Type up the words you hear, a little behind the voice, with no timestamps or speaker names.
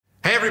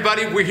Hey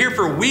everybody, we're here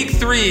for week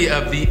 3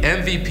 of the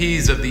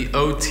MVPs of the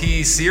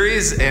OT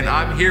series, and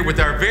I'm here with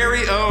our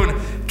very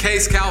own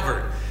Case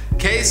Calvert.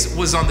 Case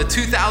was on the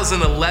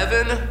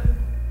 2011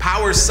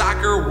 Power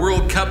Soccer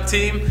World Cup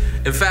team.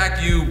 In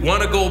fact, you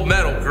won a gold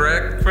medal,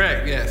 correct?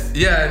 Correct, yes.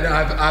 Yeah, and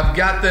I've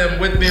got them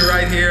with me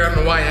right here. I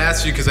don't know why I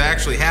asked you, because I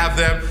actually have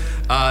them.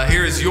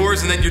 Here is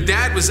yours, and then your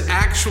dad was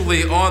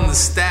actually on the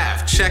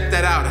staff. Check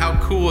that out.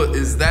 How cool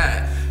is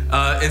that?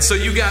 And so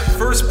you got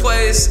first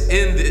place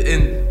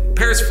in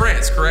Paris,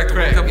 France, correct?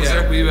 Correct,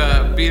 yeah.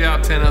 We beat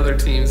out 10 other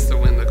teams to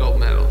win the gold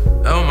medal.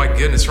 Oh my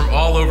goodness, from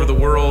all over the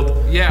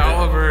world. Yeah,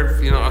 all over,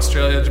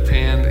 Australia,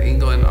 Japan,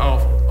 England,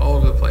 all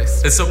over the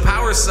place. And so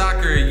Power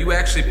Soccer, you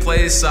actually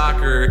play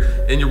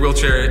soccer in your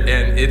wheelchair,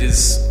 and it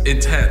is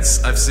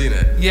intense. I've seen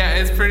it. Yeah,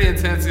 it's pretty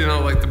intense.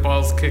 The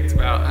ball's kicked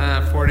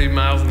about 40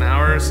 miles an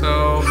hour or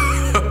so.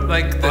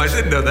 I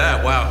didn't know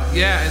that. Wow.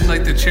 Yeah, and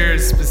the chair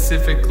is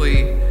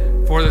specifically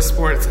for the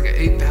sport. It's like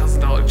an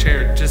 $8,000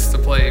 chair just to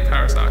play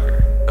Power Soccer.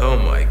 Oh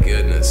my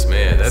goodness,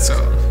 man.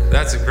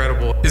 That's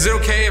incredible. Is it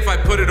okay if I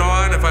put it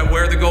on, if I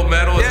wear the gold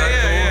medal? Is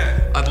that cool? Yeah.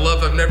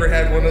 I've never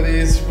had one of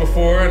these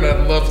before, and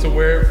I'd love to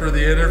wear it for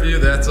the interview.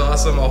 That's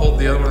awesome. I'll hold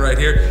the other one right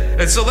here.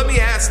 And so let me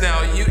ask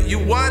now, you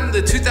won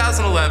the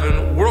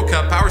 2011 World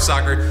Cup Power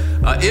Soccer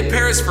in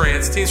Paris,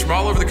 France, teams from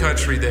all over the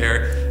country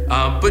there.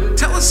 But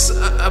tell us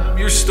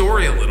your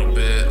story a little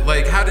bit.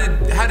 How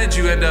did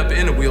you end up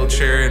in a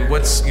wheelchair, and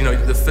what's,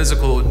 the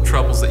physical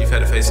troubles that you've had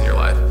to face in your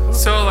life?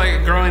 So,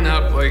 growing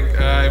up,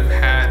 I've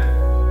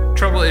had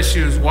trouble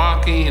issues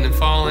walking and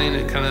falling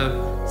and kind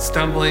of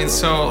stumbling.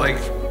 So,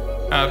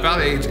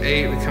 about age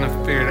 8, we kind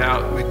of figured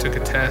out, we took a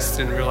test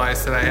and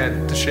realized that I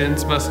had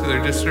Duchenne's muscular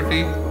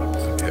dystrophy.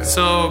 Okay.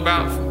 So,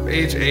 about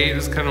age 8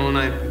 is kind of when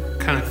I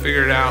kind of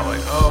figured out,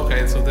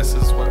 okay, so this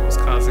is what was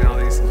causing all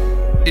these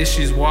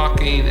issues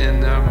walking.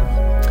 And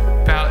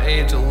about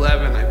age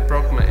 11, I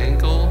broke my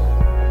ankle.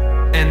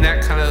 And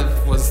that kind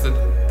of was the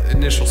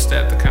initial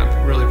step to kind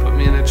of really put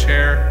me in a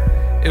chair.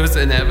 It was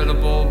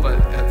inevitable, but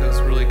that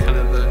was really kind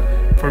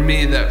of for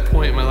me, that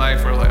point in my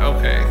life where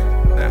okay,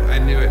 that I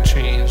knew it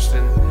changed.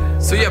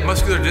 And so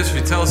muscular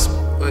dystrophy, tell us,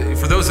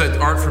 for those that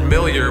aren't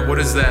familiar, what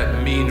does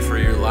that mean for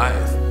your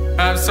life?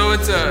 So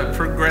it's a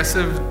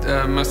progressive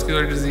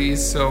muscular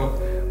disease.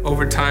 So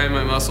over time,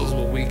 my muscles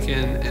will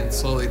weaken and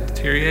slowly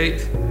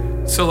deteriorate.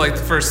 So the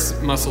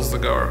first muscles to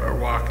go are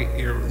walking,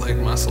 your leg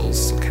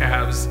muscles,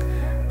 calves,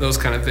 those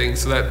kind of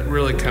things. So that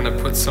really kind of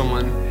puts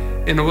someone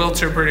in a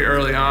wheelchair pretty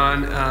early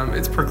on.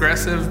 It's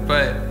progressive,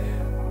 but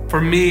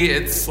for me,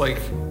 it's I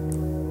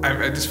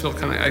just feel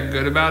kind of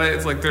good about it.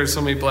 It's there's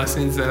so many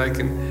blessings that I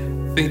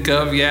can think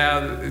of.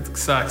 Yeah, it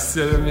sucks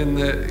that I'm in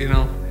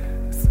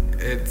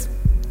it's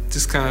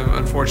just kind of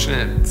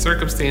unfortunate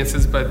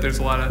circumstances, but there's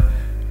a lot of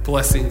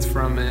blessings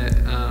from it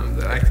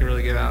that I can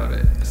really get out of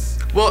it.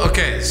 Well,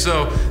 okay,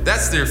 so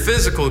that's their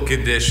physical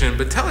condition,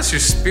 but tell us your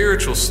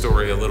spiritual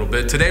story a little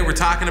bit. Today we're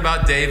talking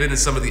about David and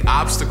some of the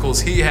obstacles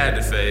he had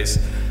to face.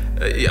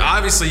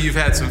 Obviously, you've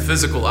had some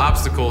physical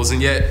obstacles,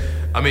 and yet,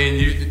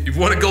 you've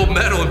won a gold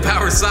medal in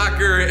Power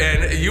Soccer,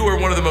 and you are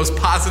one of the most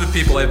positive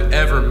people I've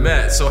ever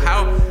met. So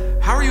how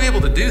are you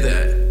able to do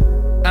that?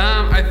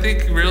 I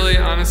think really,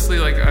 honestly,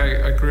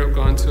 I grew up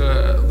going to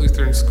a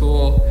Lutheran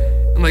school,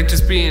 and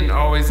just being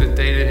always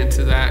indebted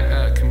into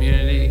that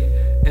community,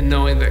 and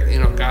knowing that,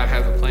 God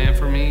has a plan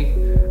for me.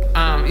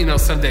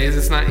 Some days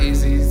it's not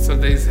easy. Some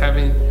days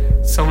having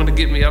someone to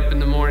get me up in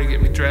the morning,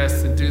 get me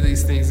dressed, and do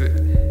these things,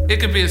 it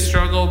could be a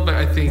struggle. But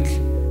I think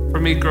for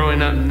me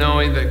growing up,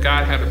 knowing that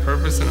God had a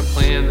purpose and a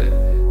plan, that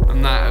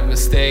I'm not a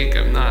mistake,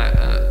 I'm not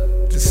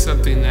just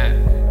something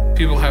that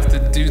people have to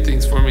do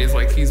things for me.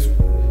 It's He's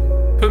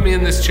put me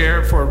in this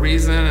chair for a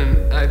reason.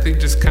 And I think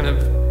just kind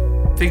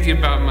of thinking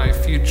about my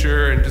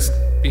future and just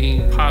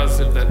being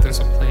positive that there's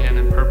a plan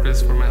and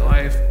purpose for my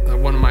life.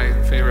 One of my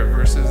favorite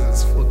verses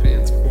is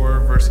Philippians 4,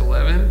 verse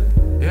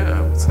 11.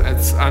 Yeah.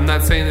 I'm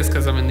not saying this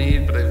because I'm in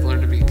need, but I've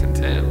learned to be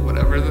content,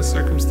 whatever the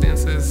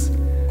circumstances.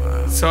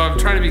 Wow. So I'm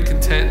trying to be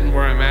content in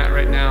where I'm at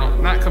right now.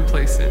 Not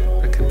complacent,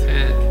 but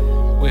content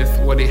with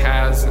what he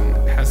has and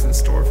has in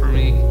store for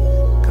me.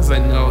 Because I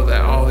know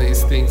that all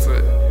these things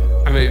that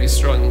I may be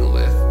struggling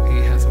with, he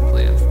has a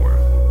plan for.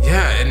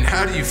 Yeah, and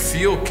how do you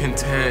feel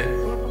content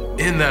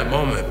in that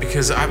moment?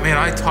 Because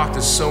I talk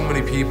to so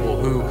many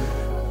people who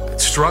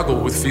struggle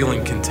with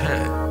feeling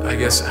content. I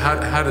guess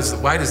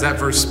why does that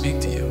verse speak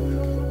to you?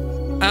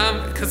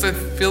 Because I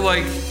feel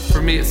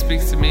for me it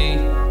speaks to me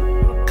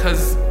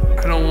because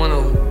I don't want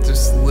to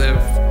just live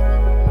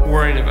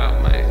worrying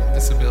about my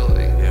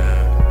disability.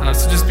 Yeah.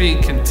 So just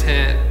being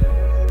content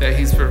that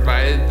he's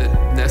provided the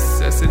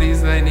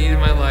necessities that I need in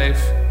my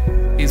life.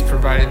 He's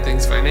provided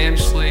things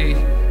financially,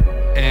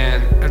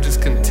 and I'm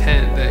just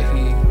content that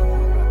he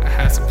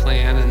has a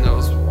plan and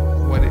knows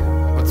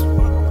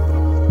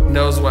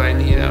what I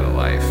need out of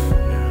life.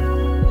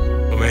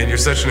 Yeah. Well, man, you're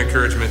such an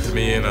encouragement to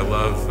me, and I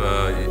love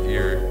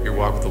your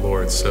walk with the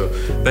Lord. So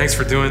thanks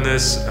for doing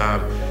this.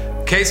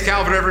 Case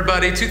Calvert,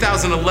 everybody,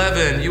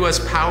 2011 U.S.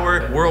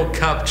 Power World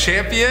Cup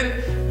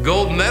champion,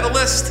 gold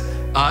medalist,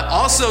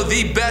 Also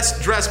the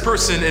best dressed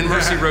person in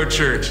Mercy Road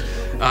Church.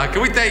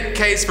 Can we thank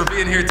Case for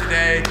being here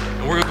today?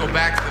 And we're going to go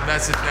back to the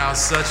message now.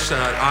 Such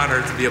an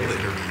honor to be able to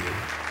interview you.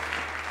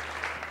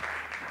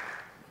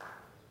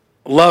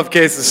 Love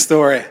Case's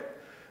story.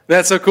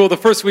 That's so cool. The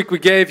first week we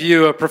gave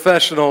you a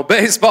professional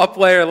baseball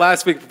player.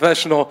 Last week,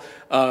 professional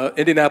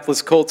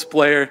Indianapolis Colts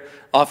player,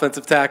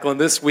 offensive tackle.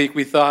 And this week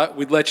we thought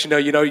we'd let you know,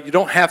 you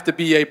don't have to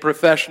be a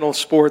professional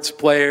sports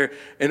player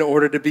in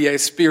order to be a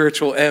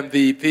spiritual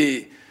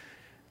MVP.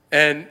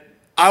 And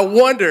I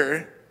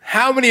wonder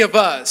how many of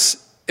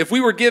us, if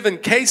we were given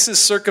Case's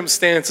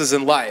circumstances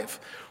in life,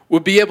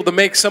 would be able to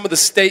make some of the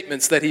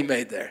statements that he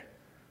made there.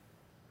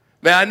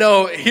 Man, I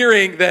know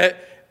hearing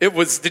that it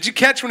was, did you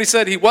catch when he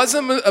said he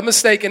wasn't a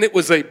mistake and it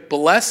was a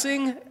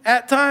blessing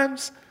at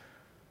times?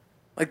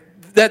 Like,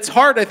 that's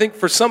hard, I think,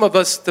 for some of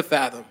us to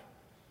fathom.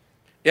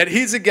 Yet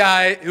he's a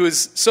guy who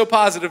is so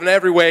positive in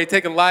every way,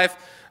 taking life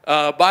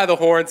by the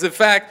horns. In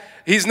fact,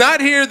 he's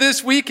not here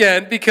this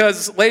weekend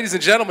because, ladies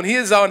and gentlemen, he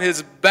is on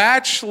his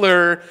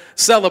bachelor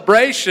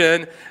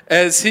celebration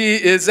as he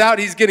is out.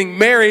 He's getting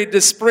married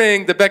this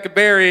spring to Becca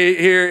Berry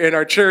here in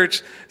our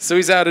church. So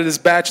he's out at his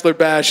bachelor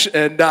bash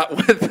and not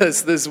with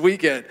us this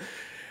weekend.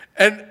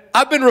 And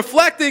I've been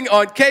reflecting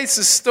on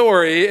Case's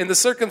story and the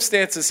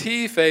circumstances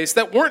he faced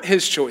that weren't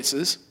his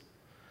choices.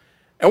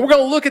 And we're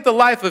going to look at the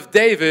life of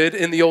David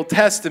in the Old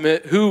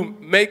Testament, who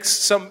makes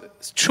some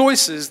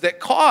choices that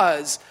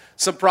cause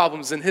some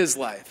problems in his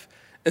life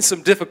and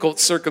some difficult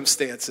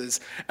circumstances.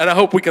 And I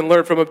hope we can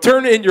learn from him.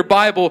 Turn in your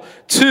Bible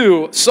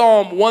to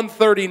Psalm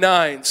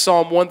 139.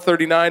 Psalm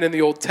 139 in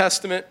the Old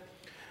Testament.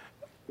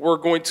 We're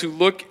going to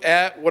look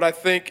at what I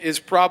think is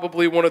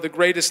probably one of the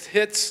greatest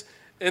hits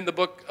in the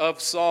book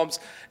of Psalms.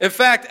 In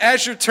fact,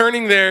 as you're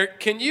turning there,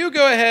 can you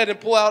go ahead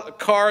and pull out a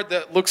card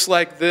that looks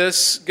like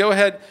this? Go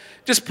ahead.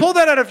 Just pull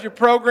that out of your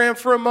program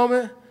for a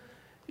moment.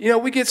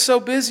 We get so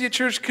busy at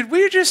church. Could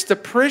we just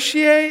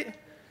appreciate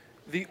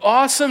the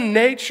awesome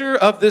nature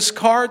of this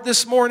card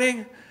this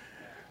morning?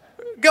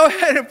 Go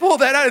ahead and pull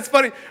that out. It's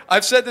funny.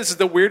 I've said this is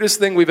the weirdest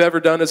thing we've ever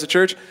done as a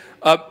church.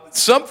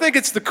 Some think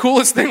it's the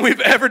coolest thing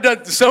we've ever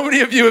done. So many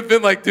of you have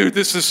been like, dude,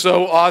 this is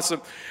so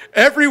awesome.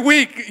 Every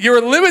week,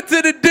 your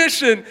limited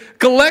edition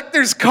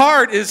collector's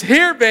card is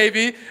here,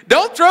 baby.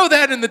 Don't throw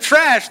that in the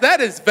trash. That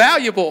is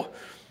valuable.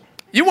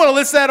 You want to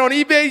list that on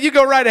eBay? You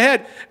go right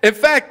ahead. In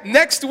fact,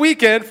 next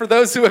weekend, for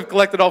those who have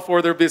collected all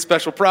four, there will be a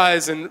special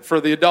prize. And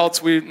for the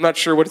adults, we're not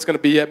sure what it's going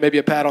to be yet. Maybe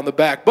a pat on the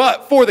back.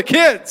 But for the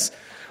kids,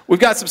 we've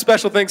got some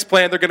special things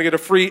planned. They're going to get a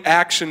free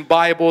Action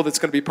Bible that's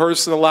going to be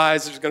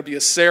personalized. There's going to be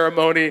a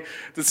ceremony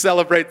to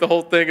celebrate the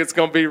whole thing. It's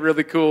going to be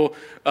really cool.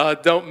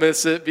 Don't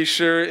miss it. Be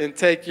sure and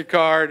take your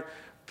card,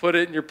 put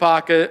it in your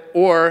pocket,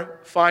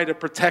 or find a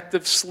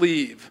protective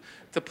sleeve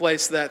to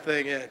place that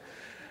thing in.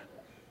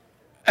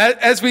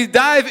 As we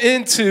dive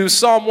into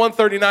Psalm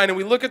 139 and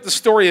we look at the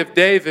story of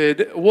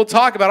David, we'll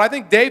talk about, I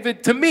think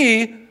David, to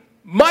me,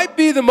 might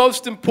be the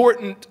most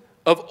important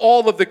of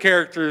all of the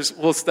characters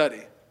we'll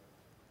study.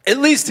 At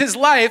least his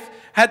life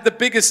had the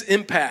biggest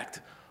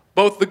impact.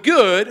 Both the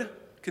good,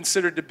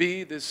 considered to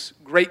be this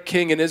great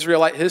king in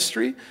Israelite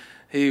history,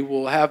 he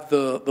will have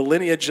the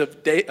lineage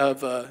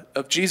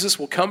of Jesus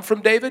will come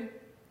from David.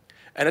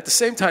 And at the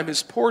same time,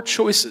 his poor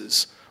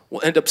choices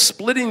will end up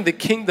splitting the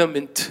kingdom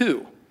in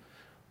two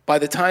by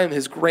the time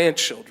his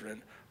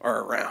grandchildren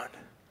are around.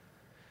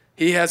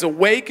 He has a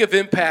wake of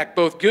impact,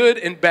 both good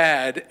and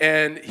bad,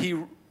 and he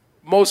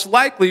most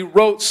likely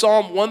wrote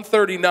Psalm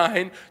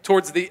 139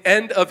 towards the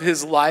end of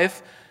his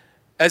life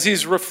as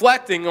he's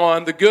reflecting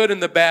on the good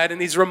and the bad,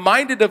 and he's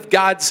reminded of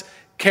God's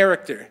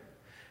character.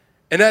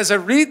 And as I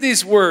read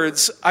these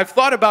words, I've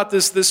thought about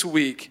this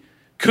week.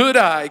 Could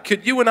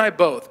you and I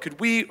both, could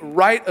we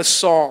write a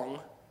song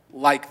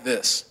like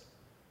this?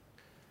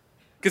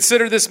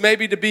 Consider this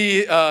maybe to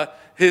be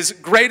his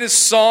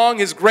greatest song,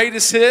 his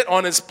greatest hit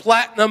on his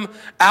platinum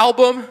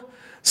album,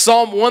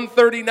 Psalm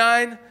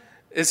 139,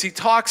 as he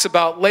talks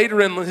about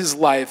later in his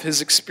life,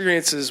 his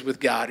experiences with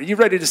God. Are you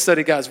ready to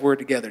study God's word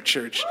together,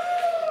 church?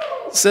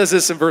 It says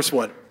this in verse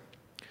 1.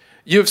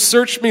 You have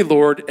searched me,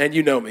 Lord, and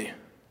you know me.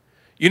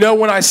 You know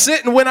when I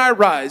sit and when I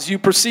rise. You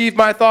perceive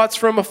my thoughts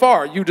from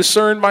afar. You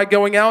discern my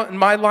going out and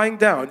my lying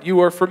down. You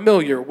are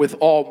familiar with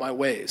all my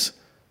ways.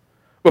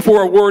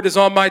 Before a word is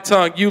on my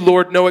tongue, you,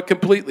 Lord, know it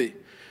completely.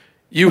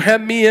 You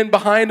hem me in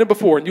behind and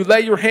before, and you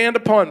lay your hand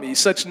upon me.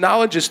 Such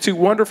knowledge is too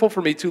wonderful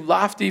for me, too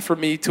lofty for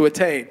me to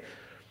attain.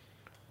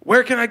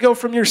 Where can I go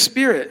from your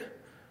spirit?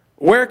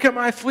 Where can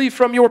I flee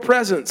from your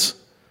presence?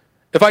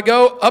 If I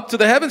go up to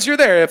the heavens, you're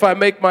there. If I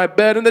make my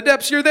bed in the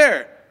depths, you're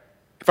there.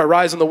 If I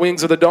rise on the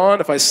wings of the dawn,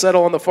 if I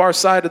settle on the far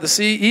side of the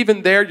sea,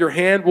 even there your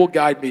hand will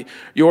guide me.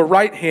 Your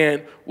right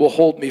hand will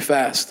hold me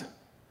fast.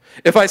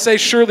 If I say,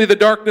 surely the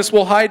darkness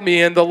will hide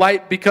me and the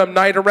light become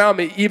night around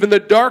me, even the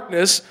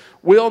darkness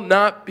will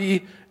not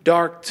be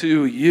dark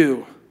to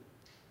you.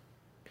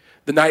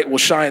 The night will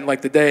shine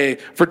like the day,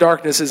 for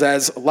darkness is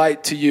as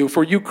light to you.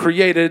 For you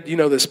created, you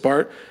know this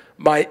part,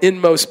 my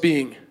inmost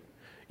being.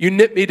 You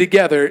knit me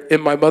together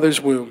in my mother's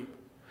womb.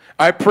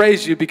 I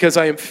praise you because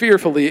I am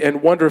fearfully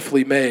and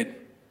wonderfully made.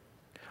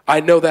 I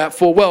know that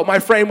full well. My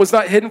frame was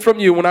not hidden from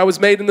you when I was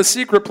made in the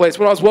secret place,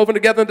 when I was woven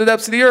together in the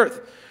depths of the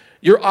earth.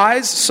 Your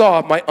eyes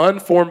saw my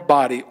unformed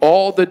body.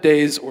 All the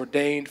days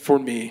ordained for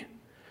me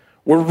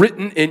were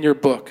written in your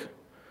book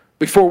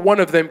before one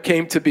of them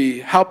came to be.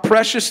 How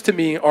precious to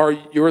me are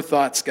your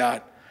thoughts,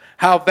 God.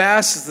 How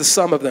vast is the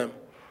sum of them.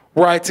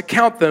 Were I to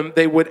count them,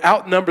 they would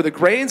outnumber the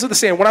grains of the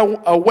sand. When I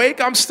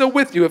awake, I'm still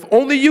with you. If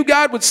only you,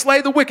 God, would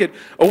slay the wicked.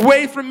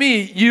 Away from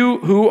me, you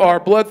who are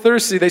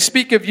bloodthirsty. They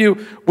speak of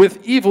you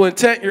with evil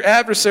intent. Your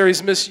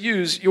adversaries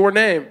misuse your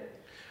name.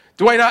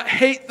 Do I not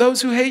hate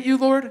those who hate you,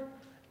 Lord,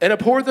 and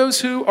abhor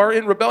those who are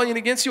in rebellion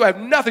against you? I have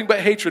nothing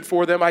but hatred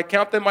for them. I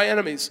count them my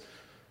enemies.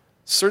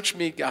 Search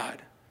me,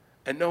 God,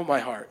 and know my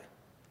heart.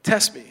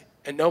 Test me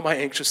and know my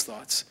anxious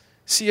thoughts.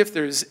 See if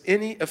there is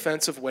any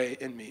offensive way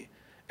in me,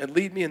 and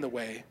lead me in the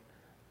way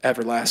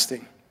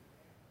everlasting.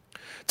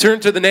 Turn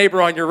to the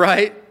neighbor on your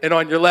right and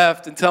on your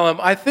left and tell him,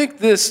 I think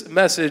this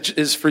message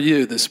is for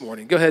you this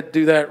morning. Go ahead and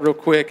do that real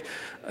quick.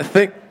 I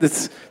think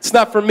it's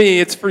not for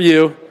me, it's for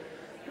you.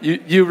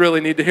 You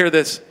really need to hear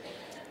this.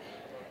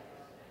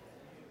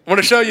 I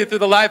want to show you through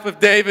the life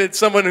of David,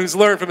 someone who's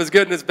learned from his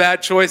good and his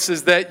bad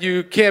choices, that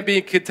you can be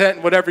content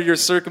in whatever your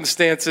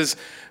circumstances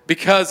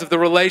because of the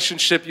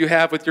relationship you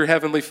have with your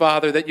Heavenly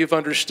Father, that you've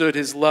understood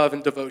His love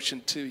and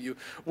devotion to you.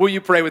 Will you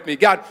pray with me?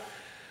 God,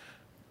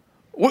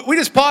 we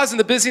just pause in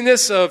the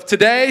busyness of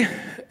today,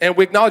 and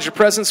we acknowledge your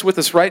presence with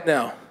us right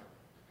now.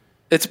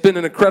 It's been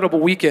an incredible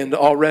weekend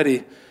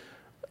already.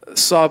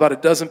 Saw about a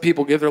dozen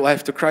people give their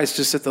life to Christ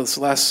just at this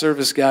last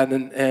service, God,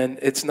 and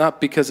it's not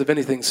because of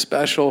anything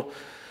special.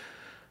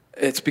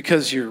 It's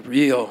because you're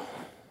real.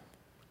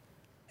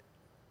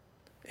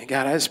 And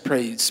God, I just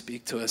pray you'd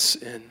speak to us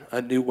in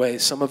a new way.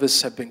 Some of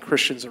us have been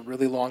Christians a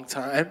really long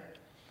time,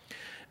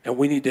 and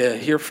we need to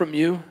hear from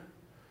you,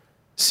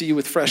 see you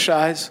with fresh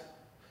eyes.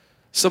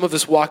 Some of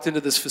us walked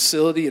into this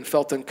facility and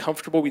felt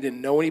uncomfortable. We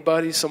didn't know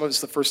anybody. Some of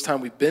us the first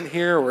time we've been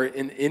here or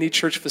in any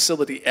church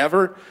facility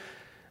ever.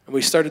 And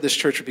we started this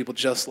church with people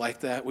just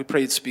like that. We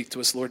pray you'd speak to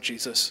us, Lord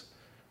Jesus.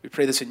 We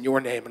pray this in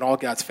your name, and all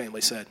God's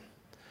family said,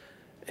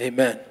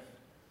 amen.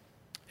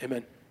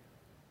 Amen.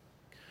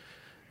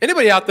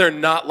 Anybody out there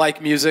not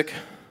like music?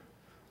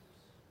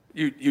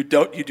 You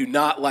do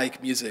not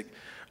like music.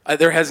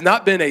 There has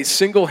not been a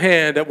single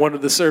hand at one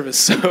of the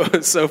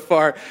services so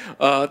far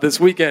this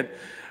weekend.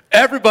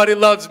 Everybody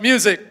loves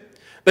music.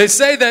 They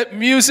say that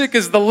music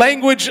is the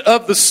language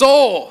of the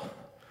soul.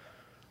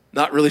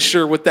 Not really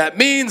sure what that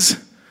means,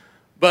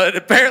 but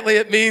apparently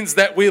it means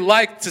that we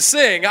like to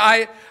sing.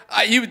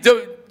 You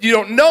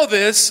don't know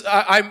this.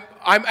 I'm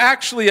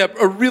actually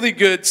a really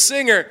good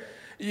singer.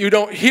 You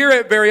don't hear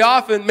it very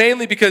often,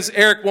 mainly because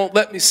Eric won't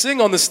let me sing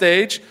on the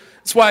stage.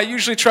 That's why I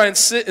usually try and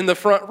sit in the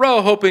front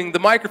row, hoping the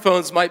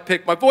microphones might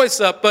pick my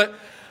voice up. But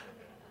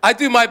I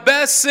do my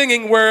best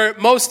singing where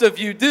most of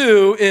you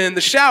do, in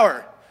the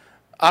shower.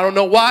 I don't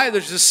know why.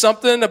 There's just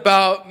something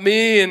about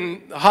me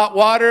and hot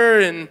water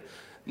and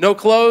no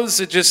clothes.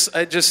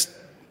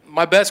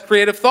 My best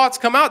creative thoughts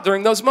come out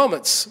during those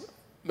moments.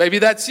 Maybe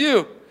that's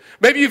you.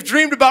 Maybe you've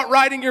dreamed about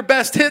writing your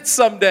best hit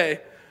someday,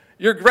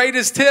 your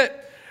greatest hit.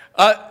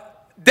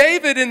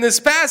 David in this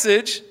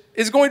passage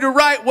is going to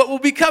write what will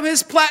become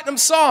his platinum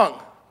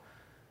song.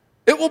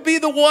 It will be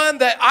the one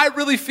that I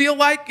really feel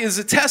like is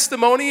a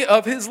testimony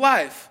of his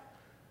life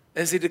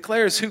as he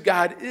declares who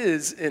God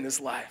is in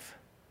his life.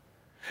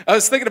 I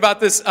was thinking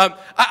about this. I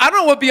don't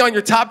know what would be on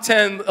your top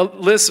 10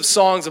 list of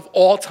songs of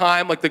all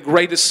time, like the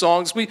greatest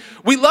songs. We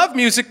love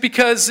music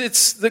because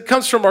it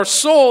comes from our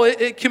soul.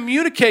 It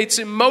communicates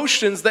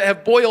emotions that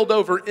have boiled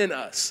over in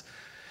us.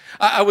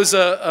 I was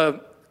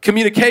a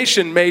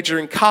communication major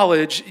in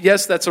college.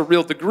 Yes, that's a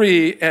real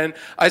degree, and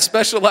I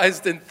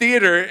specialized in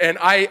theater, and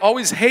I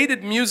always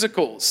hated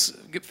musicals.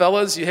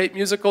 Fellas, you hate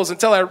musicals,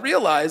 until I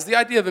realized the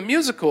idea of a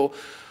musical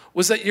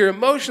was that your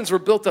emotions were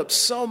built up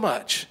so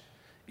much,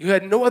 you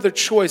had no other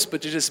choice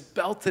but to just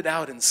belt it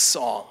out in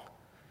song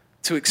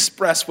to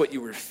express what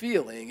you were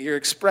feeling. You're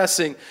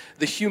expressing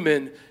the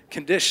human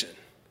condition.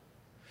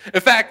 In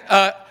fact,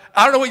 I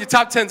don't know what your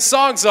top 10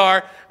 songs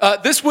are.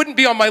 This wouldn't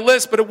be on my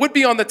list, but it would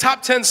be on the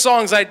top 10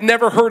 songs I'd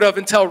never heard of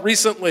until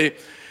recently.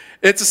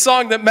 It's a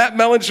song that Matt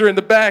Mellinger in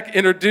the back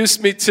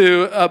introduced me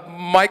to,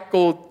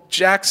 Michael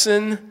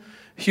Jackson,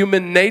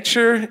 Human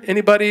Nature.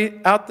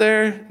 Anybody out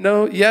there?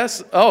 No?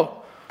 Yes?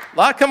 Oh,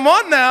 come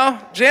on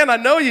now. Jan, I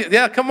know you.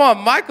 Yeah, come on.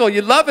 Michael,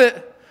 you love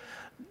it.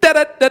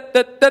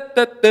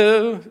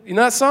 Da-da-da-da-da-da-da. You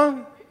know that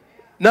song?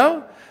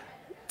 No?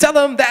 Tell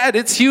them that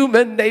it's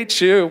human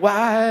nature.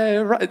 Why?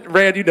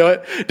 Rand, you know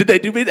it. Did they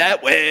do me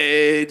that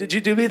way? Did you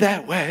do me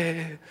that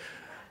way?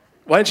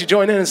 Why didn't you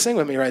join in and sing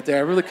with me right there? I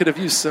really could have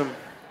used some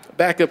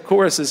backup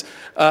choruses.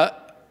 I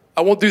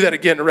won't do that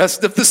again the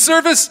rest of the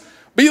service.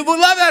 But you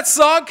love that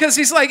song because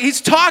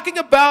he's talking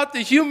about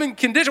the human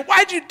condition.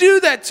 Why'd you do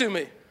that to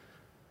me?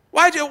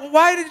 Why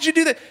did you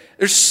do that?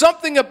 There's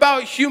something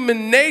about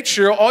human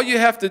nature. All you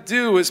have to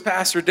do is,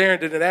 Pastor Darren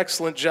did an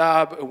excellent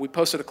job. We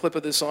posted a clip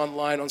of this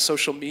online on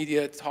social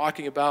media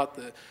talking about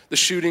the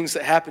shootings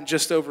that happened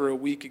just over a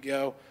week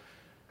ago.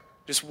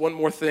 Just one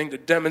more thing to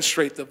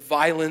demonstrate the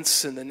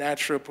violence and the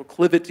natural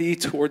proclivity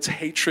towards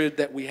hatred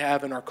that we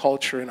have in our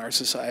culture and our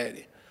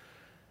society.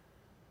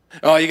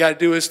 All you got to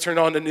do is turn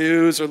on the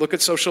news or look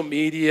at social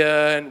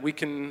media, and we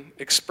can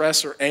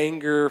express our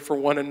anger for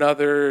one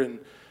another, and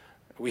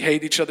we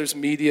hate each other's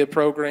media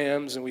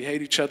programs, and we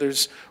hate each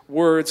other's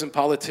words and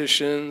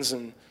politicians,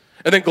 and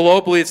then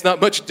globally it's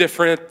not much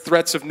different.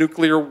 Threats of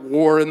nuclear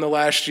war in the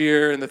last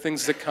year and the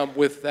things that come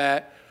with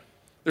that.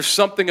 There's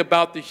something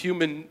about the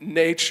human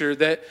nature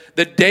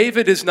that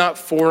David is not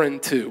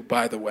foreign to,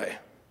 by the way.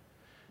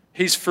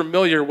 He's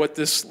familiar what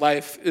this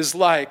life is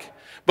like,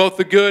 both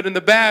the good and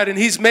the bad, and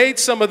he's made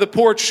some of the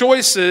poor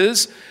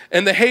choices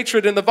and the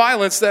hatred and the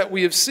violence that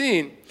we have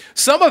seen.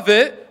 Some of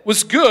it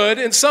was good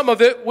and some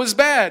of it was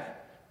bad.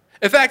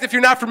 In fact, if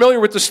you're not familiar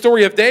with the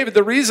story of David,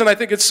 the reason I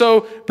think it's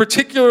so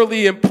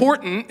particularly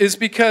important is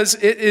because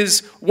it is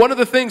one of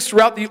the things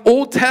throughout the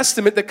Old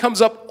Testament that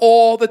comes up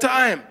all the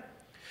time.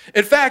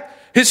 In fact,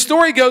 his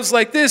story goes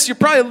like this. You're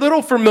probably a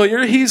little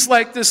familiar. He's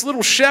like this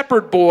little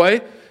shepherd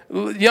boy,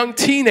 young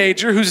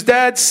teenager, whose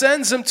dad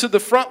sends him to the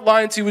front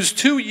lines. He was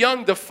too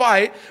young to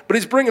fight, but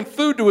he's bringing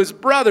food to his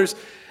brothers.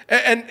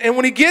 And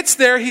when he gets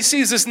there, he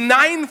sees this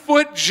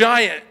 9-foot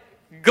giant,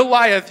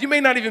 Goliath. You may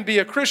not even be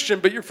a Christian,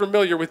 but you're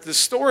familiar with this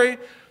story.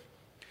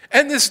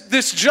 And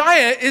this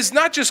giant is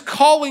not just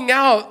calling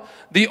out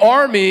the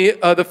army,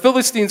 the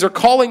Philistines are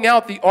calling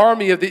out the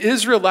army of the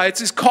Israelites.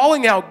 He's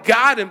calling out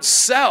God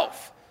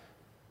himself.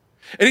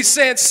 And he's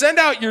saying, send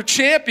out your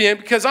champion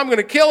because I'm going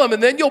to kill him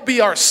and then you'll be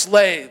our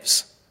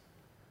slaves.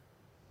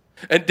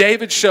 And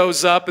David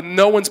shows up and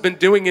no one's been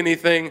doing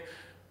anything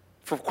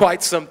for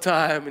quite some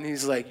time. And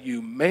he's like,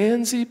 you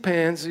mansy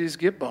pansies,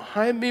 get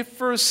behind me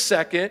for a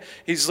second.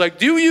 He's like,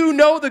 do you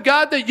know the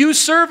God that you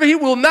serve? He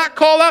will not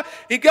call out.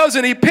 He goes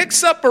and he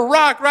picks up a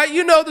rock, right?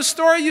 You know the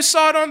story. You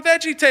saw it on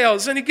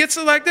VeggieTales. And he gets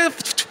it like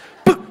this.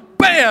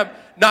 Bam!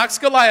 Knocks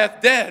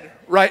Goliath dead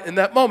right in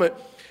that moment.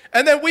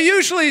 And then we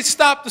usually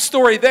stop the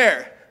story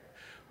there.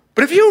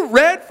 But have you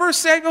read 1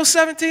 Samuel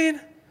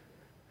 17?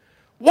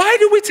 Why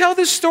do we tell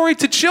this story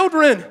to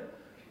children?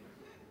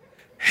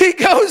 He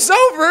goes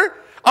over.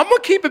 I'm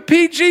going to keep it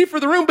PG for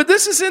the room, but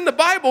this is in the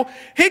Bible.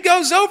 He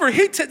goes over.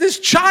 This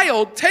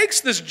child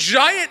takes this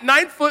giant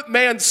 9-foot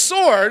man's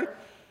sword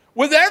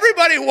with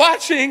everybody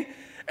watching,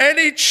 and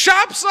he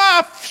chops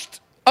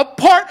off a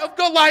part of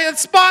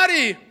Goliath's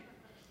body.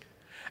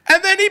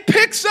 And then he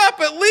picks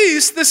up at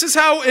least, this is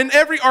how in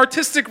every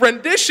artistic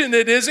rendition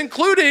it is,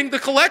 including the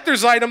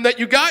collector's item that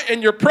you got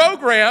in your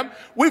program.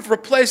 We've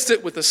replaced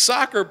it with a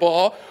soccer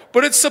ball,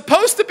 but it's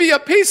supposed to be a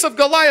piece of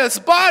Goliath's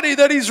body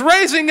that he's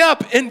raising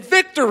up in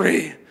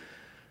victory.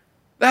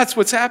 That's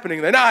what's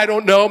happening there. Now, I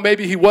don't know,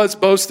 maybe he was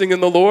boasting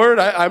in the Lord,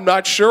 I'm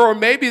not sure, or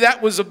maybe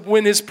that was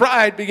when his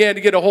pride began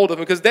to get a hold of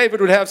him, because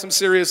David would have some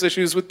serious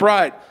issues with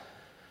pride.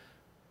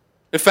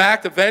 In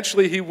fact,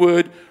 eventually he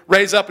would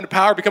raise up into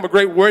power, become a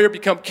great warrior,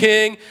 become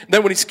king. And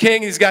then when he's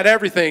king, he's got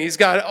everything. He's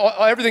got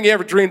everything he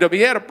ever dreamed of.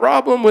 He had a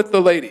problem with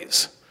the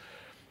ladies.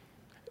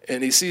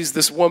 And he sees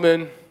this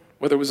woman,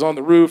 whether it was on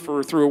the roof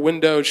or through a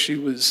window, she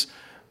was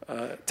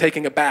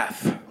taking a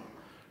bath.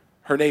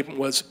 Her name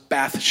was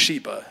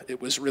Bathsheba.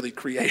 It was really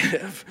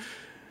creative.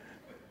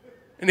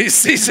 And he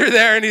sees her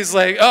there and he's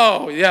like,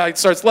 oh, yeah, he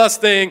starts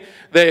lusting.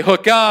 They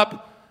hook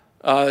up.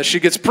 She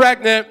gets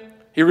pregnant.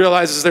 He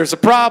realizes there's a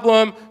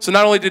problem. So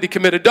not only did he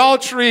commit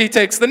adultery, he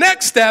takes the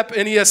next step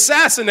and he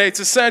assassinates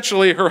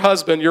essentially her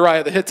husband,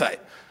 Uriah the Hittite.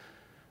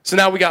 So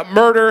now we got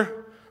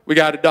murder, we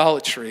got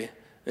idolatry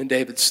in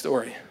David's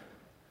story.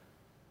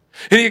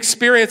 And he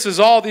experiences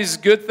all these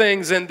good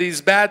things and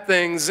these bad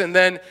things. And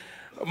then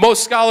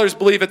most scholars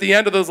believe at the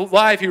end of his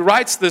life, he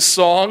writes this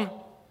song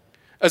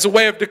as a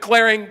way of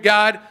declaring,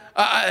 God,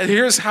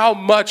 here's how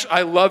much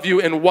I love you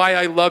and why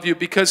I love you,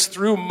 because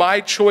through my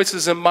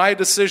choices and my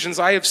decisions,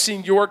 I have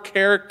seen your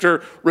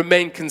character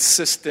remain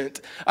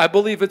consistent. I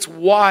believe it's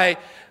why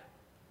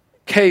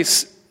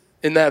Case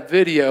in that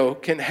video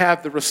can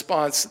have the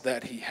response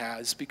that he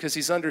has, because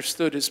he's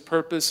understood his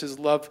purpose, his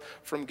love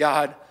from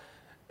God,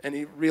 and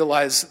he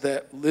realized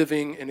that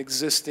living and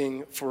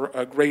existing for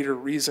a greater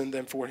reason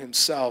than for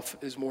himself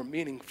is more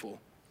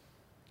meaningful.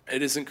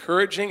 It is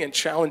encouraging and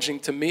challenging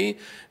to me.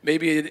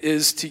 Maybe it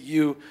is to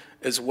you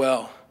as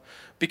well.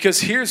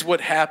 Because here's what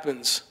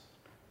happens.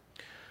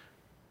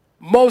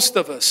 Most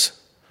of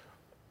us,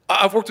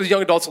 I've worked with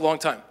young adults a long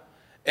time,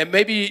 and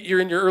maybe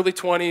you're in your early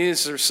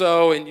 20s or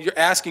so, and you're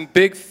asking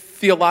big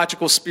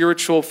theological,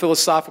 spiritual,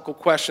 philosophical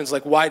questions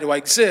like, why do I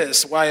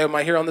exist? Why am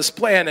I here on this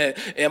planet?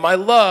 Am I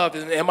loved?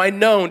 Am I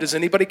known? Does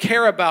anybody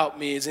care about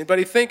me? Is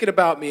anybody thinking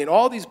about me? And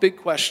all these big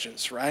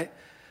questions, right?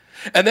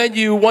 And then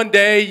one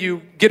day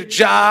you get a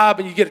job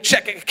and you get a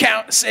checking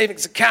account, a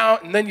savings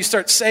account, and then you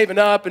start saving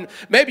up, and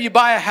maybe you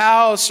buy a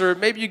house, or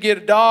maybe you get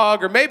a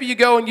dog, or maybe you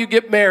go and you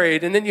get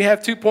married, and then you have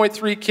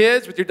 2.3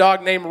 kids with your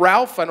dog named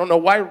Ralph. I don't know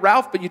why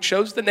Ralph, but you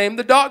chose to name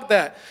the dog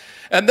that.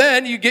 And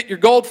then you get your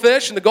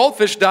goldfish, and the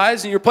goldfish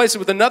dies, and you replace it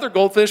with another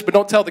goldfish, but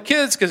don't tell the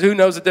kids, because who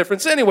knows the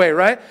difference anyway,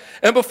 right?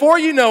 And before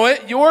you know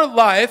it, your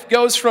life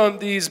goes from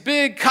these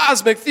big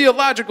cosmic,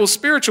 theological,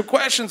 spiritual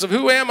questions of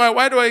who am I,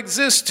 why do I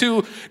exist,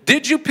 to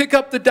did you pick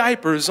up the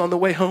diapers on the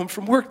way home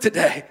from work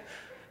today,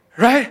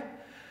 right?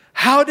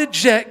 How did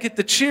Jet get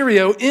the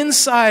Cheerio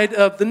inside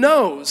of the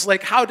nose?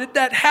 Like, how did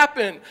that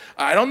happen?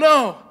 I don't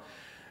know.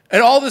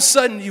 And all of a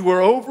sudden, you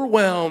were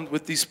overwhelmed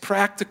with these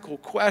practical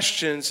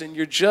questions, and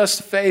you're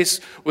just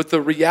faced with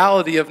the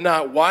reality of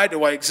not why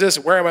do I exist,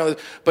 where am I,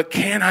 but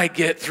can I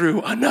get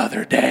through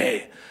another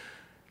day?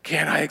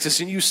 Can I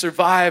exist? And you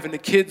survive, and the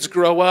kids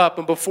grow up,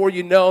 and before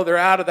you know, they're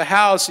out of the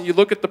house, and you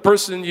look at the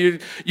person you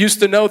used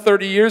to know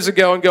 30 years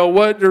ago and go,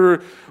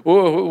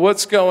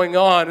 what's going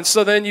on? And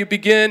so then you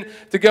begin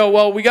to go,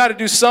 well, we got to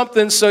do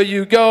something. So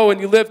you go and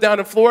you live down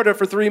in Florida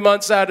for 3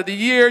 months out of the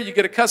year. You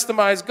get a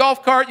customized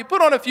golf cart. You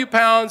put on a few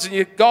pounds, and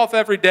you golf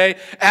every day,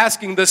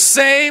 asking the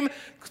same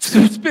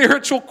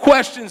spiritual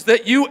questions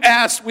that you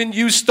asked when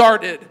you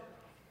started.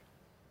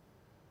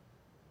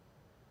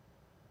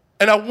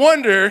 And I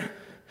wonder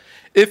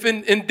if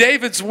in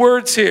David's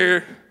words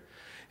here,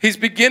 he's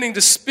beginning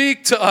to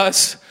speak to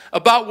us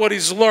about what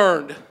he's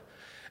learned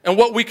and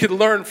what we could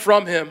learn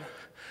from him.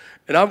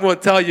 And I'm going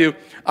to tell you,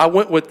 I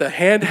went with the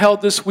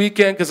handheld this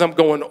weekend because I'm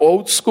going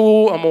old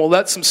school. I'm going to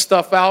let some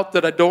stuff out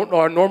that I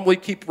normally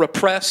keep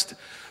repressed.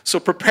 So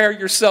prepare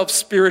yourself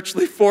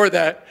spiritually for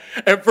that.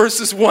 And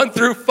verses 1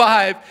 through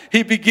 5,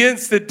 he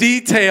begins to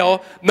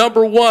detail,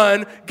 number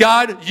one,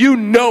 God, you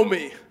know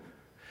me.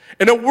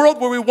 In a world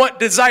where we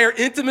desire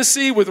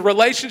intimacy with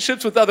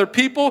relationships with other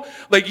people,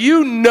 like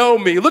you know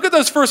me. Look at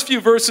those first few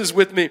verses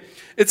with me.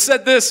 It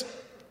said this,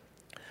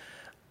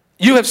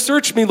 you have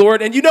searched me,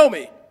 Lord, and you know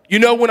me. You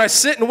know when I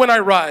sit and when I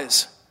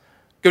rise.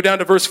 Go down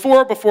to verse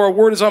 4, before a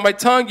word is on my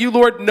tongue, you,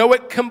 Lord, know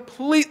it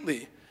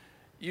completely.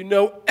 You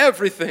know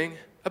everything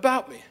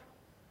about me.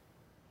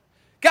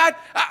 God,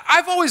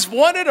 I've always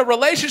wanted a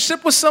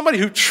relationship with somebody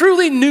who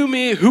truly knew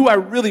me, who I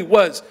really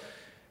was.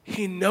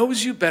 He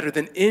knows you better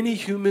than any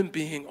human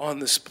being on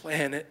this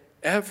planet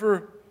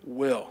ever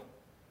will.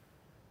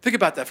 Think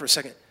about that for a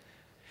second.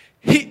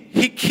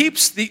 He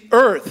keeps the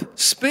earth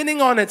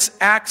spinning on its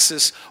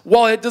axis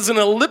while it does an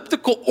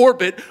elliptical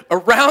orbit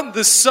around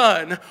the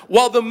sun,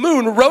 while the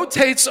moon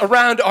rotates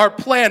around our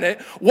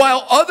planet,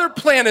 while other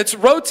planets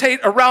rotate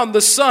around the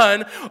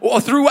sun.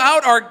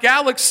 Throughout our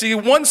galaxy,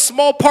 one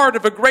small part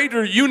of a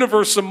greater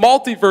universe, a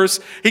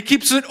multiverse, he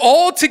keeps it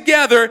all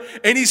together,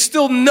 and he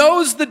still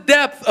knows the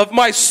depth of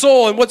my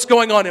soul and what's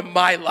going on in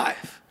my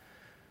life.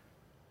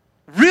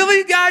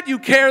 Really, God, you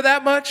care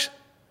that much?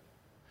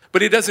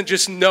 But he doesn't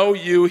just know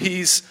you,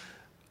 he's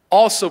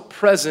also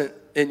present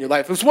in your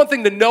life. It's one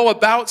thing to know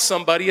about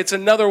somebody, it's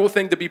another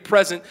thing to be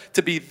present,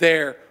 to be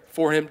there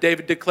for him.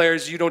 David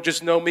declares, you don't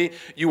just know me,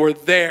 you are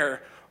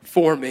there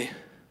for me.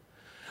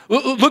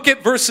 Look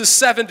at verses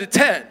 7 to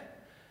 10.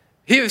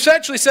 He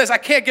essentially says, I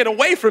can't get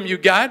away from you,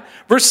 God.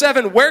 Verse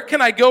 7, where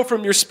can I go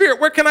from your spirit?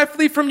 Where can I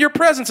flee from your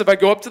presence? If I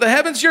go up to the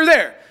heavens, you're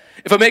there.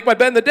 If I make my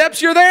bed in the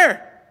depths, you're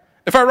there.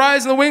 If I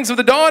rise in the wings of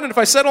the dawn, and if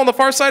I settle on the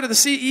far side of the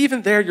sea,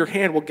 even there your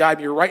hand will guide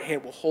me. Your right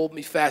hand will hold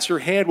me fast. Your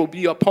hand will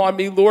be upon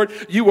me, Lord.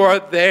 You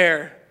are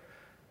there.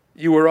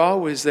 You were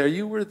always there.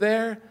 You were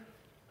there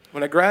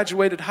when I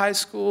graduated high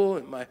school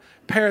and my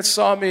parents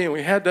saw me and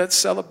we had that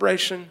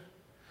celebration.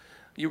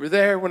 You were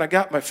there when I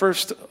got my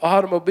first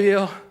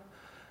automobile.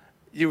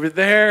 You were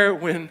there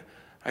when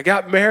I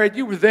got married.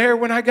 You were there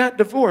when I got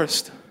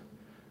divorced.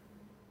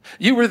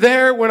 You were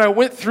there when I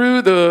went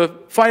through the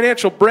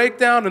financial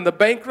breakdown and the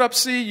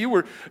bankruptcy. You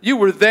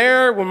were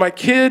there when my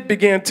kid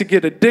began to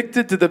get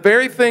addicted to the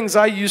very things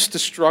I used to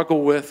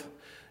struggle with.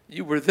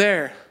 You were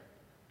there.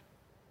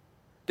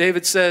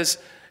 David says,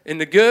 in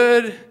the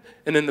good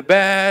and in the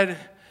bad,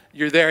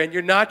 you're there. And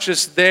you're not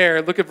just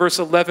there. Look at verse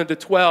 11 to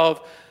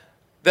 12.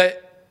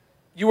 That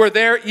you are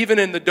there even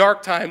in the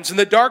dark times. And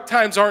the dark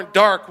times aren't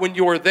dark when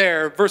you're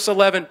there. Verse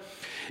 11,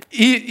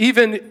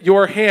 even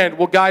your hand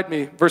will guide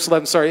me. Verse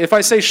 11, sorry. If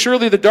I say,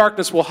 surely the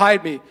darkness will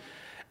hide me,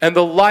 and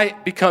the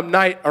light become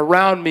night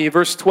around me.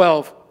 Verse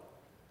 12,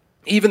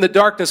 even the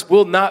darkness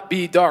will not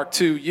be dark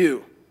to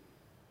you.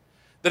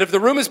 That if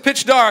the room is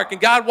pitch dark and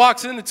God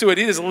walks into it,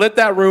 he has lit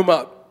that room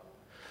up.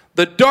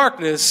 The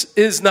darkness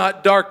is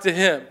not dark to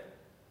him.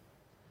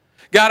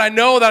 God, I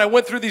know that I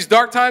went through these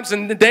dark times,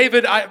 and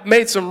David, I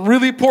made some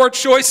really poor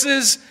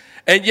choices,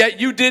 and yet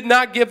you did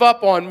not give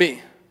up on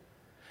me.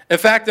 In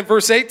fact, in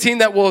verse 18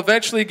 that we'll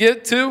eventually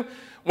get to,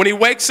 when he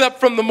wakes up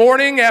from the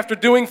morning after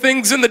doing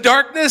things in the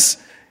darkness,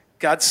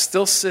 God's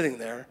still sitting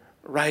there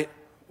right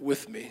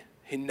with me.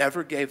 He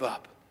never gave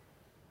up.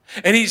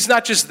 And he's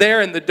not just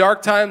there in the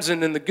dark times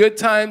and in the good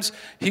times.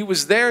 He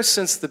was there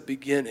since the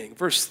beginning.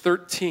 Verse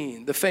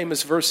 13, the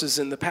famous verses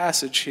in the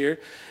passage here,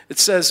 it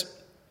says,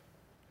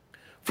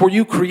 for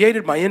you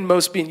created my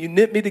inmost being. You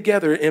knit me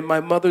together in my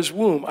mother's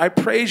womb. I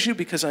praise you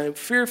because I am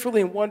fearfully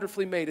and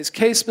wonderfully made. As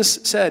Case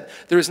said,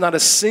 there is not a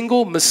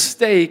single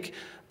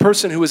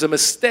person who is a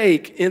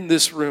mistake in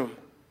this room.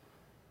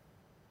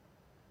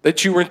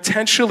 that you were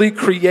intentionally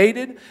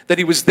created, that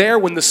he was there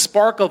when the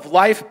spark of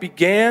life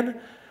began.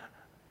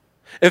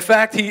 In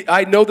fact,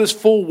 I know this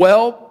full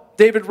well.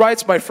 David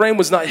writes, my frame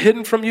was not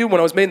hidden from you when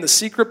I was made in the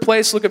secret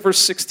place. Look at verse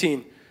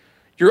 16.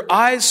 Your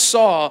eyes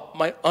saw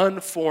my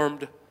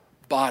unformed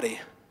body.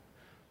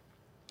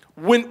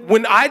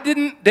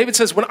 David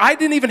says, when I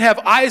didn't even have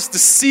eyes to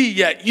see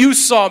yet, you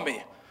saw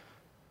me.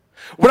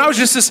 When I was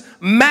just this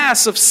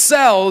mass of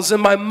cells in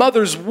my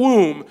mother's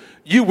womb,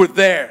 you were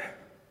there.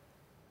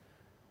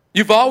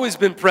 You've always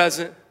been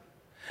present,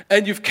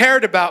 and you've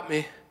cared about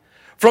me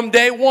from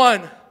day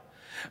one.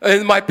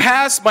 In my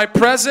past, my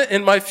present,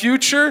 and my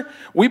future,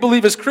 we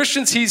believe as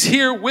Christians, he's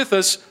here with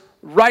us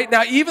right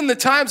now. Even the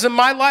times in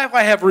my life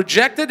I have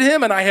rejected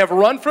him, and I have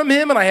run from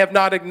him, and I have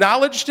not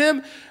acknowledged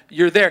him,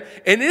 you're there.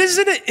 And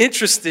isn't it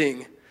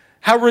interesting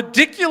how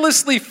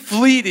ridiculously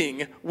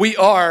fleeting we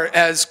are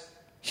as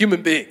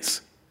human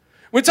beings?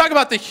 When we talk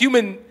about the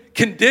human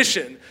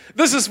condition,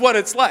 this is what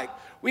it's like.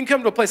 We can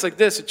come to a place like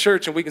this, at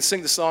church, and we can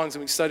sing the songs,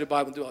 and we can study the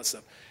Bible and do all that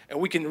stuff. And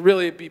we can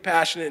really be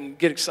passionate and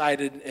get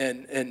excited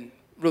and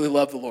really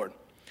love the Lord.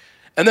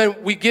 And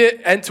then we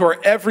get into our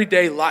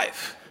everyday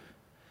life.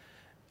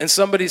 And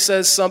somebody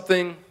says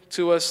something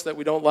to us that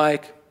we don't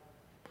like.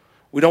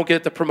 We don't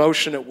get the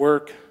promotion at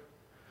work.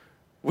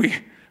 We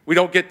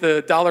don't get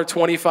the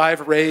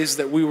 $1.25 raise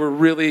that we were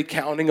really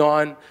counting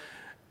on.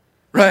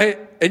 Right?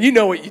 And you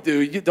know what you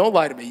do. You don't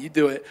lie to me. You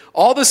do it.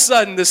 All of a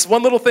sudden, this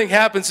one little thing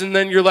happens, and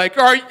then you're like,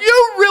 are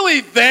you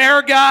really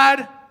there,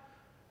 God?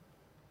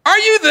 Are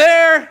you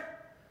there?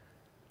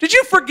 Did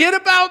you forget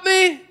about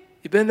me?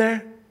 You been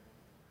there?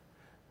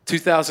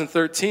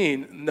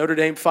 2013, Notre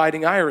Dame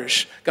Fighting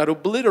Irish got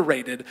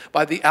obliterated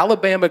by the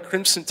Alabama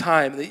Crimson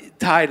Tide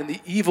and the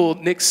evil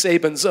Nick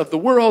Sabans of the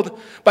world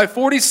by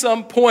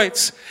 40-some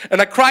points. And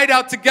I cried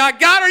out to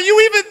God, God, are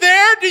you even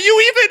there? Do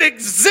you even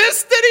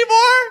exist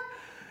anymore?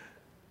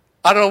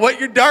 I don't know what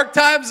your dark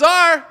times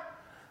are.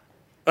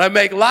 I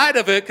make light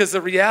of it because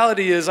the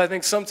reality is I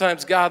think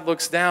sometimes God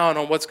looks down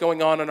on what's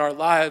going on in our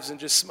lives and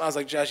just smiles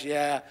like, Josh,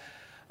 yeah,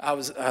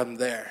 I'm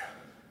there.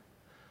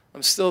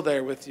 I'm still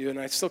there with you, and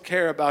I still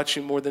care about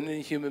you more than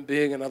any human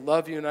being, and I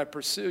love you, and I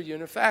pursue you.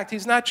 And in fact,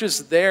 he's not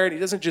just there, and he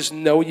doesn't just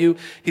know you.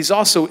 He's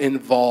also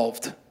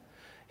involved.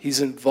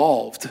 He's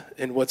involved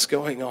in what's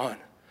going on.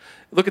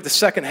 Look at the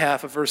second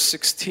half of verse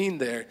 16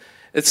 there.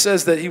 It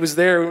says that he was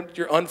there with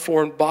your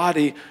unformed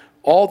body.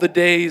 All the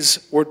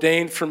days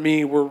ordained for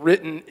me were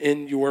written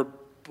in your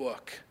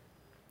book.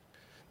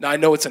 Now, I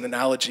know it's an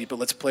analogy, but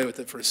let's play with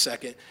it for a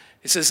second.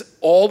 It says,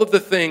 all of the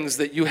things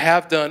that you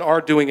have done, are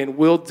doing, and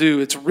will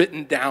do, it's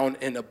written down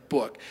in a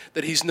book.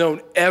 That he's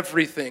known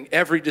everything,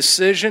 every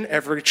decision,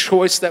 every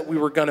choice that we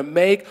were going to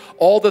make,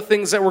 all the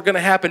things that were going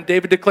to happen.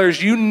 David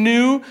declares, you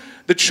knew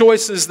the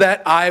choices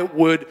that I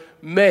would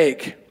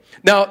make.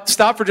 Now,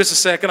 stop for just a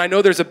second. I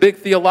know there's a big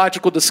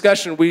theological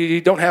discussion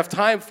we don't have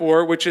time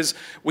for, which is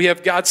we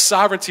have God's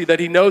sovereignty, that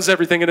he knows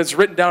everything and it's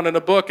written down in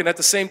a book. And at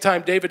the same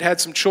time, David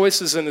had some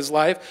choices in his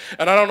life.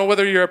 And I don't know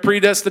whether you're a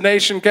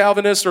predestination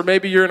Calvinist, or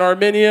maybe you're an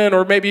Arminian,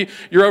 or maybe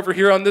you're over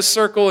here on this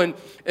circle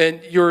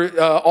and you're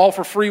all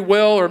for free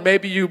will, or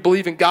maybe you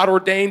believe in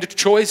God-ordained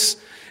choice.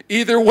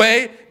 Either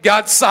way,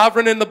 God's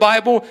sovereign in the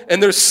Bible,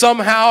 and there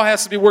somehow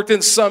has to be worked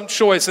in some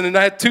choice. And then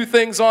I had two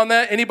things on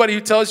that. Anybody who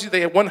tells you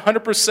they have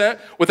 100%,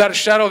 without a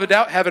shadow of a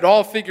doubt, have it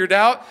all figured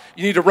out,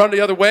 you need to run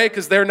the other way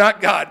because they're not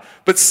God.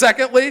 But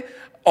secondly,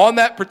 on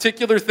that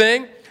particular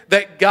thing,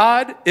 that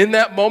God in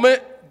that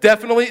moment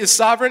definitely is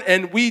sovereign,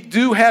 and we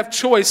do have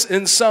choice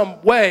in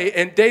some way.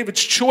 And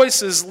David's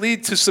choices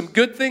lead to some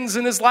good things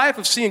in his life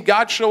of seeing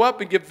God show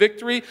up and give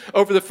victory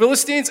over the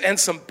Philistines, and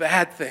some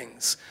bad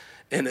things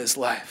in his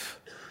life,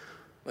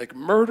 like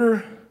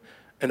murder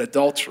and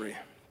adultery.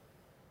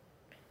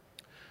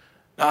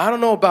 Now, I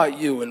don't know about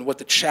you and what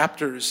the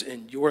chapters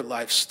in your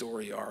life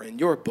story are, in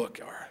your book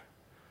are,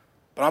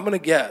 but I'm going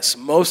to guess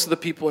most of the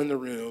people in the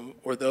room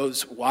or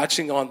those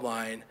watching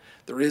online,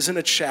 there isn't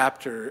a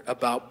chapter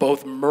about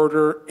both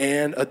murder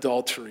and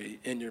adultery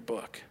in your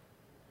book.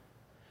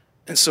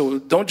 And so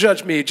don't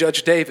judge me,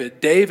 judge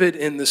David. David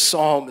in the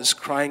psalm is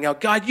crying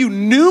out, God, you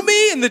knew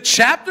me in the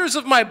chapters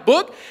of my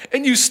book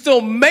and you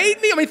still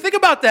made me? I mean, think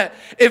about that.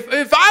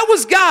 If I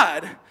was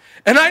God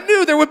and I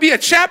knew there would be a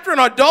chapter on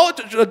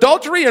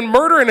adultery and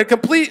murder and a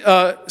complete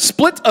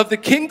split of the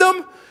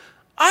kingdom,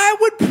 I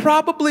would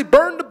probably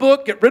burn the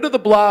book, get rid of the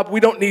blob. We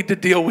don't need to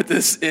deal with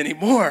this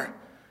anymore.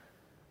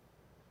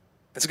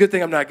 It's a good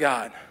thing I'm not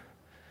God.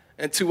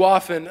 And too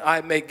often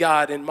I make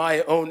God in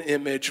my own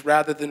image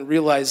rather than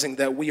realizing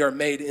that we are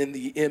made in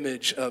the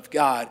image of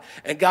God.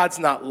 And God's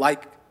not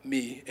like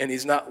me, and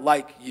he's not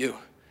like you.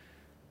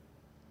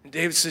 And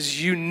David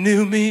says, you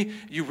knew me,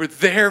 you were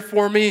there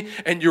for me,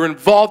 and you're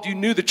involved. You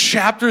knew the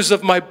chapters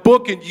of my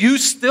book, and you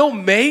still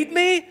made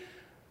me?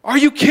 Are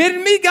you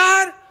kidding me,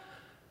 God?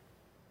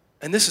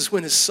 And this is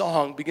when his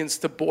song begins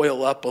to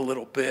boil up a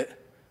little bit.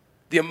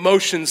 The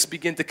emotions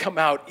begin to come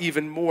out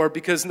even more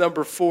because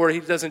number 4, he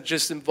doesn't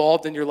just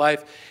involved in your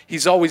life.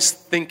 He's always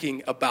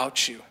thinking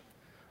about you.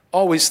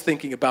 Always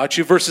thinking about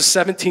you. Verses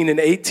 17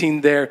 and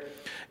 18 there,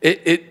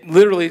 It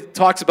literally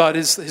talks about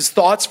his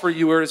thoughts for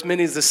you are as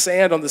many as the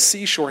sand on the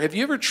seashore. Have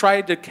you ever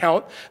tried to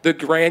count the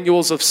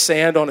granules of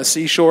sand on a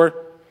seashore?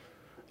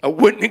 I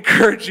wouldn't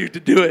encourage you to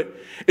do it.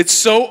 It's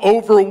so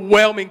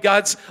overwhelming.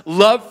 God's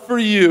love for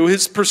you,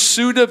 his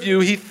pursuit of you,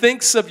 he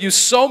thinks of you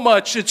so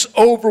much, it's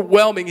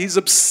overwhelming. He's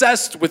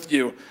obsessed with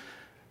you.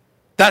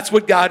 That's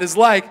what God is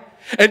like.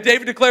 And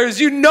David declares,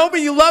 you know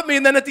me, you love me.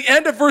 And then at the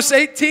end of verse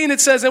 18,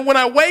 it says, and when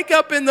I wake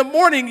up in the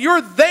morning,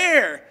 you're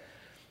there.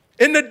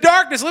 In the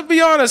darkness, let's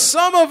be honest,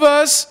 some of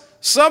us,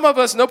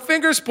 no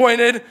fingers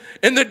pointed,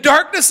 in the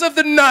darkness of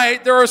the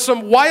night, there are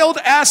some wild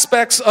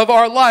aspects of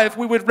our life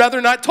we would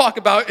rather not talk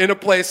about in a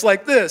place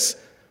like this.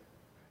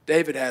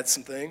 David had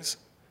some things.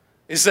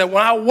 He said,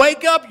 when I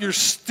wake up, you're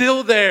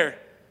still there.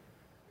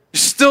 You're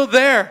still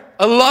there.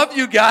 I love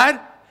you, God.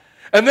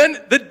 And then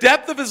the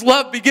depth of his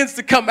love begins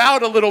to come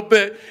out a little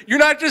bit. You're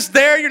not just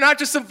there. You're not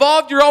just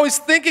involved. You're always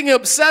thinking,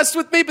 obsessed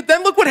with me. But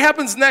then look what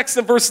happens next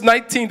in verse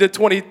 19 to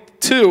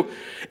 22.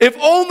 If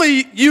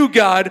only you,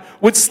 God,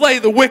 would slay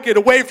the wicked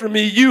away from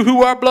me, you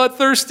who are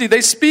bloodthirsty.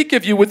 They speak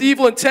of you with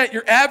evil intent.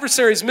 Your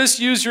adversaries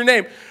misuse your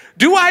name.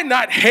 Do I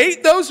not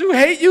hate those who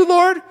hate you,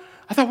 Lord?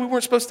 I thought we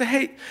weren't supposed to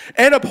hate.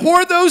 And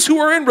abhor those who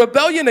are in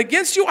rebellion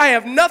against you. I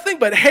have nothing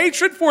but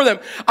hatred for them.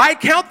 I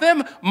count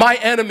them my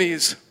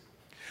enemies.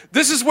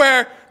 This is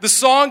where the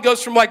song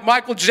goes from like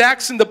Michael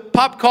Jackson, the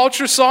pop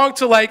culture song,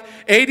 to like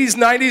 80s,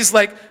 90s,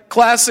 like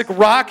classic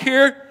rock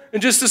here.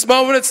 In just this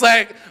moment, it's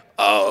like,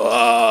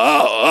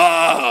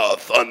 oh,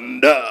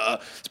 thunder.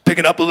 It's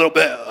picking up a little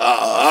bit.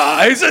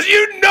 He says,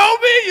 you know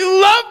me,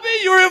 you love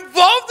me, you're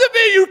involved in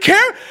me, you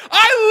care.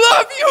 I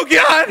love you,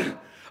 God.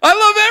 I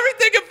love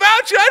everything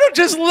about you. I don't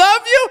just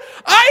love you.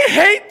 I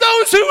hate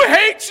those who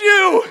hate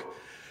you.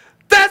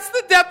 That's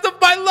the depth of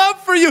my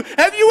love for you.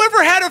 Have you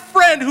ever had a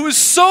friend who is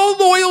so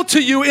loyal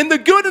to you in the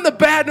good and the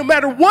bad, no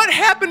matter what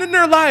happened in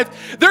their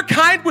life? They're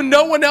kind when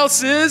no one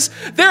else is.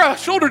 They're a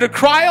shoulder to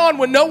cry on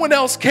when no one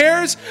else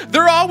cares.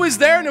 They're always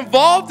there and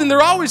involved, and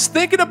they're always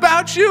thinking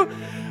about you.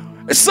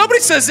 If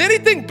somebody says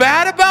anything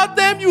bad about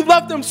them, you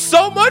love them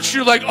so much,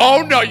 you're like,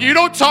 oh no, you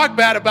don't talk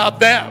bad about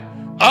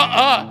them.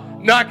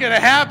 Not gonna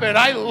happen.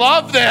 I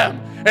love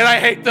them, and I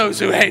hate those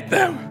who hate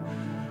them.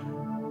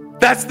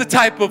 That's the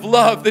type of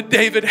love that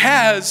David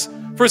has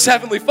for his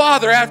heavenly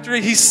Father after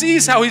he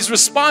sees how he's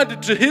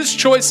responded to his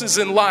choices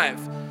in life.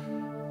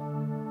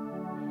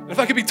 And if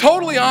I could be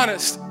totally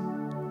honest,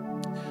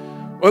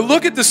 when I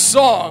look at this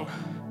song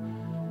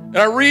and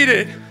I read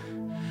it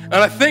and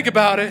I think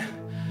about it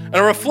and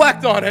I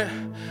reflect on it,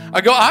 I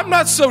go, I'm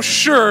not so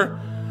sure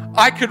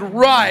I could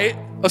write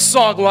a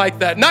song like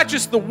that. Not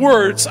just the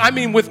words, I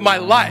mean with my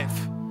life.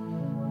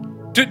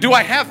 Do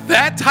I have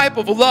that type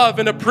of love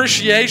and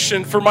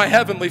appreciation for my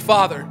heavenly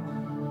Father?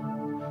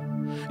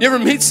 You ever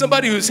meet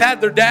somebody who's had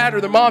their dad or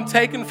their mom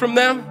taken from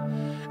them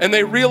and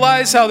they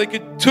realize how they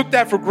took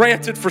that for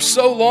granted for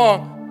so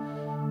long?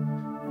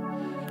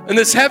 And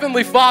this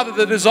heavenly Father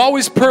that is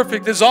always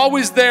perfect, is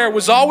always there,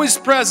 was always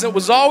present,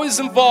 was always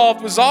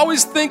involved, was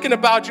always thinking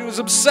about you, was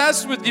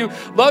obsessed with you,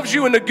 loves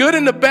you in the good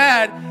and the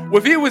bad.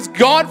 If he was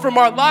gone from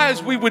our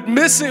lives, we would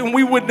miss it and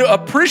we would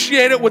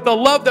appreciate it with a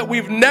love that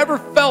we've never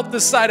felt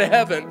this side of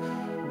heaven.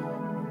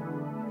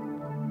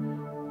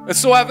 And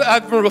so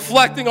I've been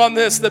reflecting on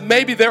this, that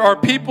maybe there are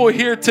people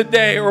here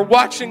today or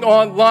watching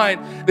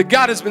online that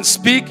God has been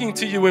speaking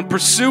to you and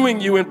pursuing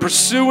you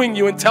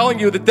and telling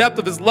you the depth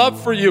of his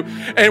love for you.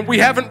 And we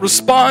haven't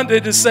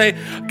responded to say,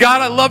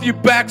 God, I love you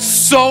back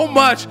so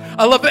much.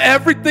 I love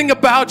everything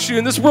about you.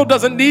 And this world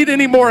doesn't need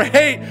any more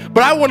hate,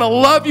 but I want to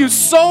love you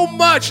so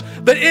much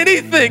that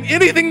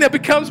anything that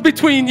becomes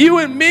between you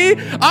and me,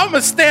 I'm going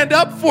to stand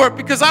up for it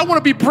because I want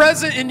to be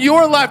present in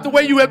your life the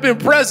way you have been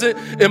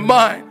present in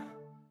mine.